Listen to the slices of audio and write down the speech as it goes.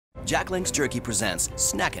Jack Link's Jerky presents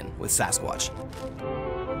Snackin' with Sasquatch.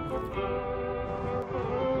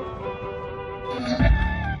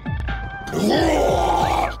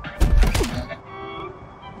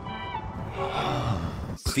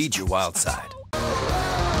 Feed your wild side.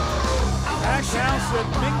 Packed house at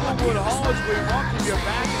Minglewood Hall as we welcome you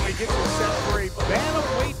back and we get you set for a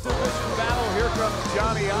bantamweight division battle. Here comes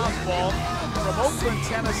Johnny Oswalt from Oakland,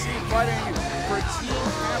 Tennessee, fighting for Team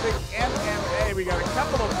Havoc MMA. We got a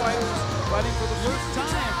couple of fighters fighting for the first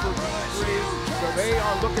time for B3, so they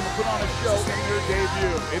are looking to put on a show in their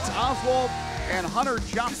debut. It's Oswalt and Hunter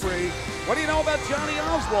Joffre. What do you know about Johnny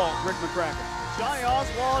Oswalt, Rick McCracken? Johnny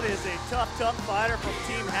Oswalt is a tough fighter from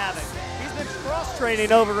Team Havoc. He's been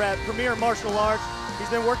cross-training over at Premier Martial Arts. He's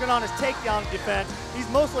been working on his takedown defense. He's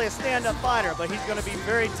mostly a stand-up fighter, but he's going to be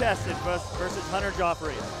very tested versus Hunter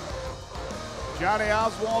Joffre. Johnny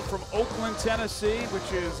Oswalt from Oakland, Tennessee,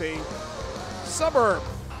 which is a suburb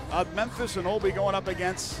of Memphis, and will be going up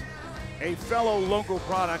against a fellow local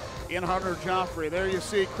product in Hunter Joffre. There you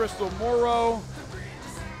see Crystal Morrow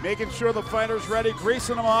making sure the fighter's ready,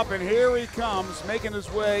 greasing him up, and here he comes, making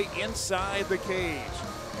his way inside the cage.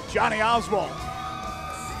 Johnny Oswalt,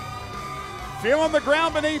 feeling the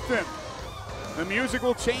ground beneath him. The music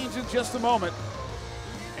will change in just a moment,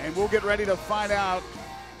 and we'll get ready to find out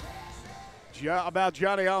about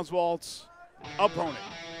Johnny Oswalt's opponent.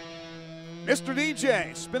 Mr.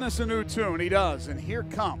 DJ, spin us a new tune. He does, and here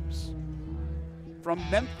comes, from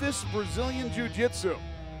Memphis, Brazilian Jiu-Jitsu,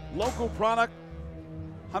 local product,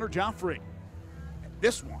 Hunter Joffre. And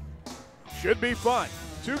this one should be fun.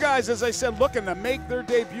 Two guys, as I said, looking to make their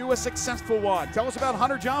debut a successful one. Tell us about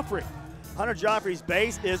Hunter Joffre. Hunter Joffre's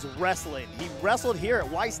base is wrestling. He wrestled here at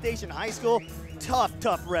White Station High School.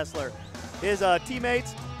 Tough wrestler. His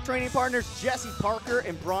teammates, training partners, Jesse Parker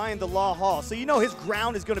and Brian the Law Hall. So you know his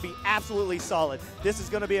ground is going to be absolutely solid. This is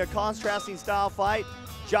going to be a contrasting style fight.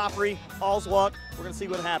 Joffre, Oswalt, we're going to see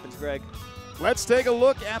what happens, Greg. Let's take a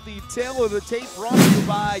look at the tail of the tape brought to you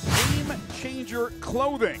by Game Changer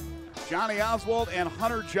Clothing. Johnny Oswalt and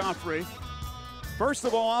Hunter Joffre. First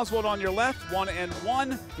of all, Oswalt on your left,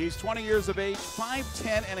 1-1. He's 20 years of age,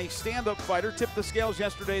 5'10", and a stand-up fighter. Tipped the scales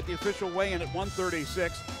yesterday at the official weigh-in at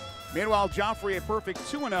 136. Meanwhile, Joffre, a perfect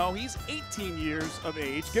 2-0. He's 18 years of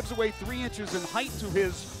age, gives away 3 inches in height to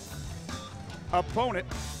his opponent.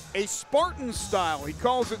 A Spartan style. He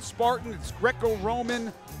calls it Spartan. It's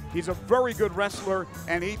Greco-Roman. He's a very good wrestler,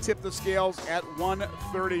 and he tipped the scales at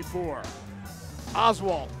 134.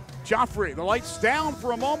 Oswalt, Joffre, the lights down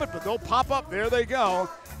for a moment, but they'll pop up. There they go.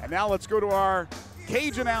 And now let's go to our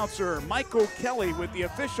cage announcer, Michael Kelly, with the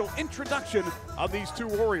official introduction of these two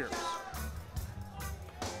warriors.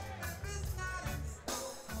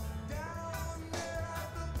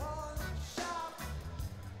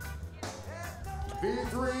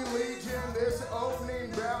 V3 Legion, this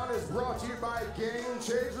opening bout is brought to you by Game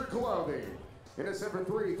Changer Clothing. In a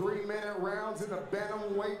 7-3, 3-minute rounds in the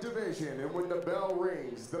bantamweight division. And when the bell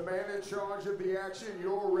rings, the man in charge of the action,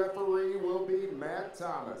 your referee, will be Matt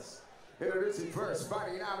Thomas. Introducing first,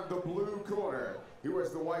 fighting out of the blue corner. He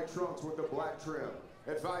wears the white trunks with the black trim.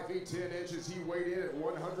 At 5 feet 10 inches, he weighed in at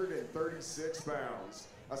 136 pounds.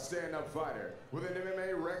 A stand-up fighter with an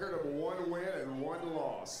MMA record of 1 win and 1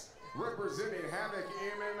 loss. Representing Havoc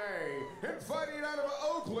MMA and fighting out of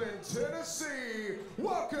Oakland, Tennessee,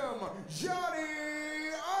 welcome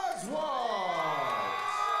Johnny Oswalt.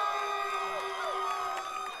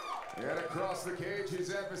 And across the cage,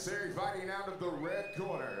 his adversary fighting out of the red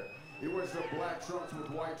corner. He wears the black trunks with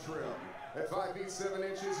white trim. At 5 feet 7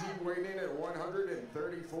 inches, he weighed in at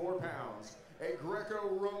 134 pounds. A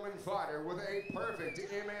Greco-Roman fighter with a perfect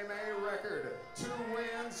MMA record. 2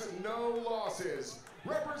 wins, no losses.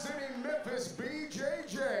 Representing Memphis,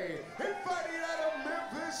 BJJ, and fighting out of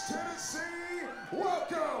Memphis, Tennessee,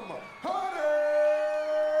 welcome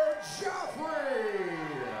Hunter Joffre.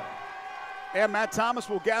 And Matt Thomas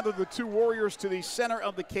will gather the two warriors to the center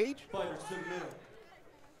of the cage. Fighters to the middle.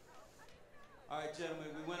 All right, gentlemen,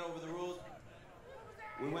 we went over the rules.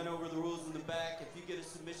 We went over the rules in the back. If you get a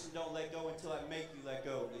submission, don't let go until I make you let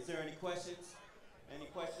go. Is there any questions? Any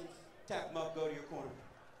questions? Tap them up, go to your corner.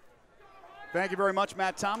 Thank you very much,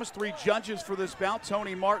 Matt Thomas. 3 judges for this bout,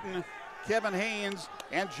 Tony Martin, Kevin Haynes,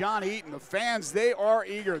 and John Eaton. The fans, they are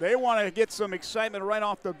eager. They want to get some excitement right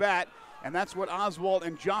off the bat, and that's what Oswalt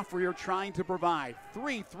and Joffre are trying to provide.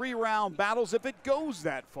 3 3-round battles if it goes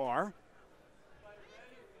that far.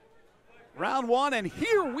 Round 1, and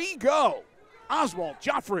here we go. Oswalt,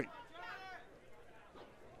 Joffre.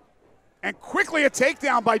 And quickly a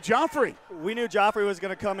takedown by Joffre. We knew Joffre was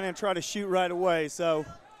going to come in and try to shoot right away,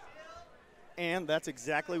 and that's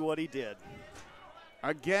exactly what he did.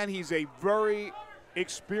 Again, he's a very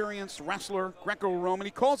experienced wrestler, Greco-Roman.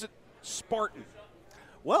 He calls it Spartan.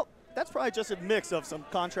 Well, that's probably just a mix of some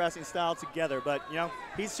contrasting styles together, but, you know,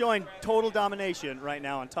 he's showing total domination right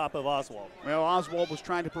now on top of Oswalt. Well, Oswalt was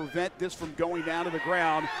trying to prevent this from going down to the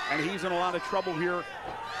ground, and he's in a lot of trouble here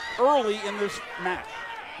early in this match.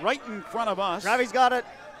 Right in front of us. Ravi's got it.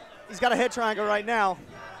 He's got a head triangle right now.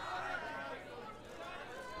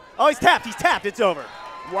 Oh, he's tapped. He's tapped. It's over.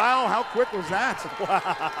 Wow, how quick was that? Wow.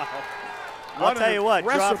 What I'll tell you what,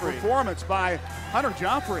 impressive Joffre. performance by Hunter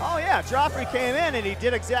Joffre. Oh, yeah, Joffre came in and he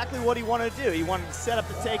did exactly what he wanted to do. He wanted to set up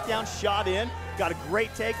the takedown, shot in, got a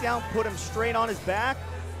great takedown, put him straight on his back.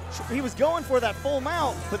 He was going for that full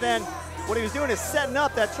mount, but then what he was doing is setting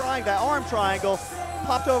up that arm triangle,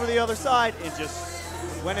 popped over the other side, and just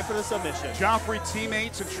went in for the submission. Joffre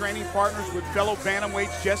teammates and training partners with fellow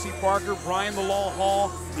bantamweights Jesse Parker, Brian the Law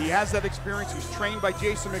Hall. He has that experience. He's trained by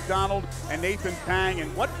Jason McDonald and Nathan Pang.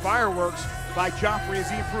 And what fireworks by Joffre as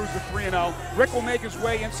he improves to 3-0. Rick will make his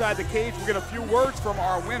way inside the cage. We'll get a few words from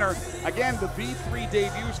our winner. Again, the V3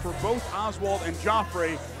 debuts for both Oswalt and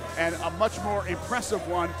Joffre, and a much more impressive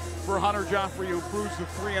one for Hunter Joffre, who improves to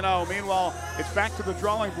 3-0. Meanwhile, it's back to the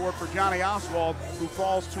drawing board for Johnny Oswalt, who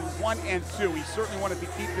falls to 1-2. He certainly wanted to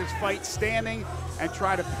keep this fight standing and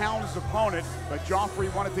try to pound his opponent, but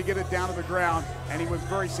Joffre wanted to get it down to the ground, and he was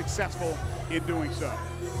very successful in doing so.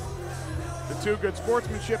 The two good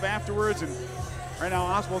sportsmanship afterwards, and right now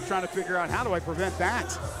Oswalt's trying to figure out, how do I prevent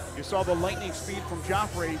that? You saw the lightning speed from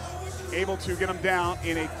Joffre, able to get him down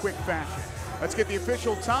in a quick fashion. Let's get the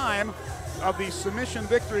official time of the submission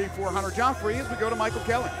victory for Hunter Joffre as we go to Michael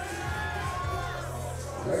Kelly.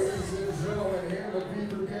 Ladies and gentlemen, here in the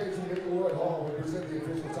V3 cage in Minglewood Hall, we present the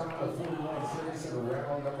official time of 41-6 in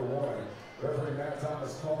round number 1. Referee Matt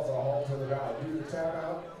Thomas calls a halt to the bout. Due to tap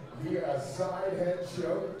out via side head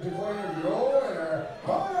choke, declaring your winner,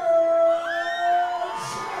 Hunter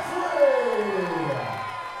Joffre!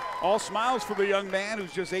 All smiles for the young man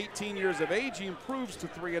who's just 18 years of age. He improves to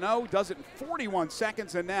 3-0, does it in 41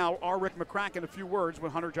 seconds, and now our Rick McCracken, a few words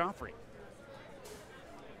with Hunter Joffre.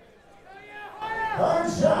 Hunter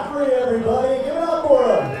Joffre, everybody, give it up for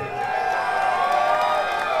him.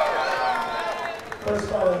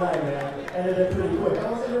 First fight of the night, man. Ended it pretty quick.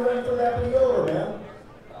 How was it ready for that to be over, man?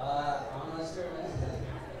 I'm not sure, man.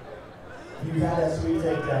 You had that sweet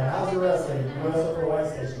takedown. How's the wrestling? You wrestled for White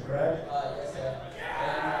Station, correct? Yes, sir.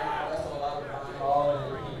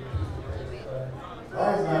 Oh,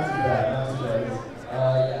 it's not too bad, not too bad.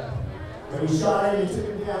 Yeah. When you shot in, you took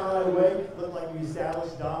him down right away. Looked like you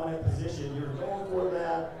established dominant position. You were going for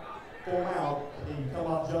that full mount, and then you come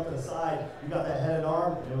off, jump to the side. You got that head and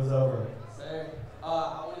arm, and it was over. Sir,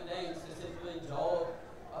 I want to thank specifically Joel,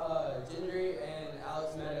 Gendry, and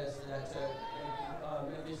Alex Meadows for that choke.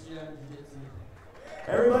 Memphis Gym Jiu-Jitsu.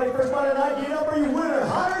 Everybody, first fight of the night, get up for your winner,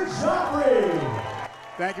 Hunter Joffre.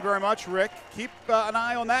 Thank you very much, Rick. Keep an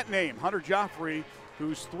eye on that name, Hunter Joffre,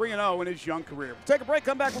 who's 3-0 in his young career. We'll take a break,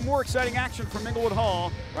 come back with more exciting action from Minglewood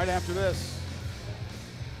Hall right after this.